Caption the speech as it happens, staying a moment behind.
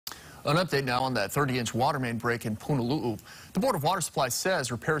An update now on that 30-inch water main break in Punaluu. The Board of Water Supply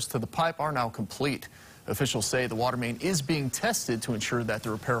says repairs to the pipe are now complete. Officials say the water main is being tested to ensure that the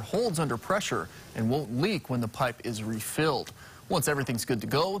repair holds under pressure and won't leak when the pipe is refilled. Once everything's good to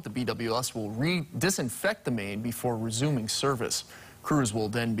go, the BWS will disinfect the main before resuming service. Crews will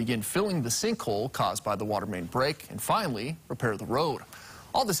then begin filling the sinkhole caused by the water main break and finally repair the road.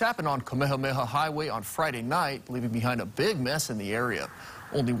 All this happened on Kamehameha Highway on Friday night, leaving behind a big mess in the area.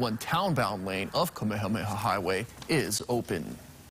 Only one town-bound lane of Kamehameha Highway is open.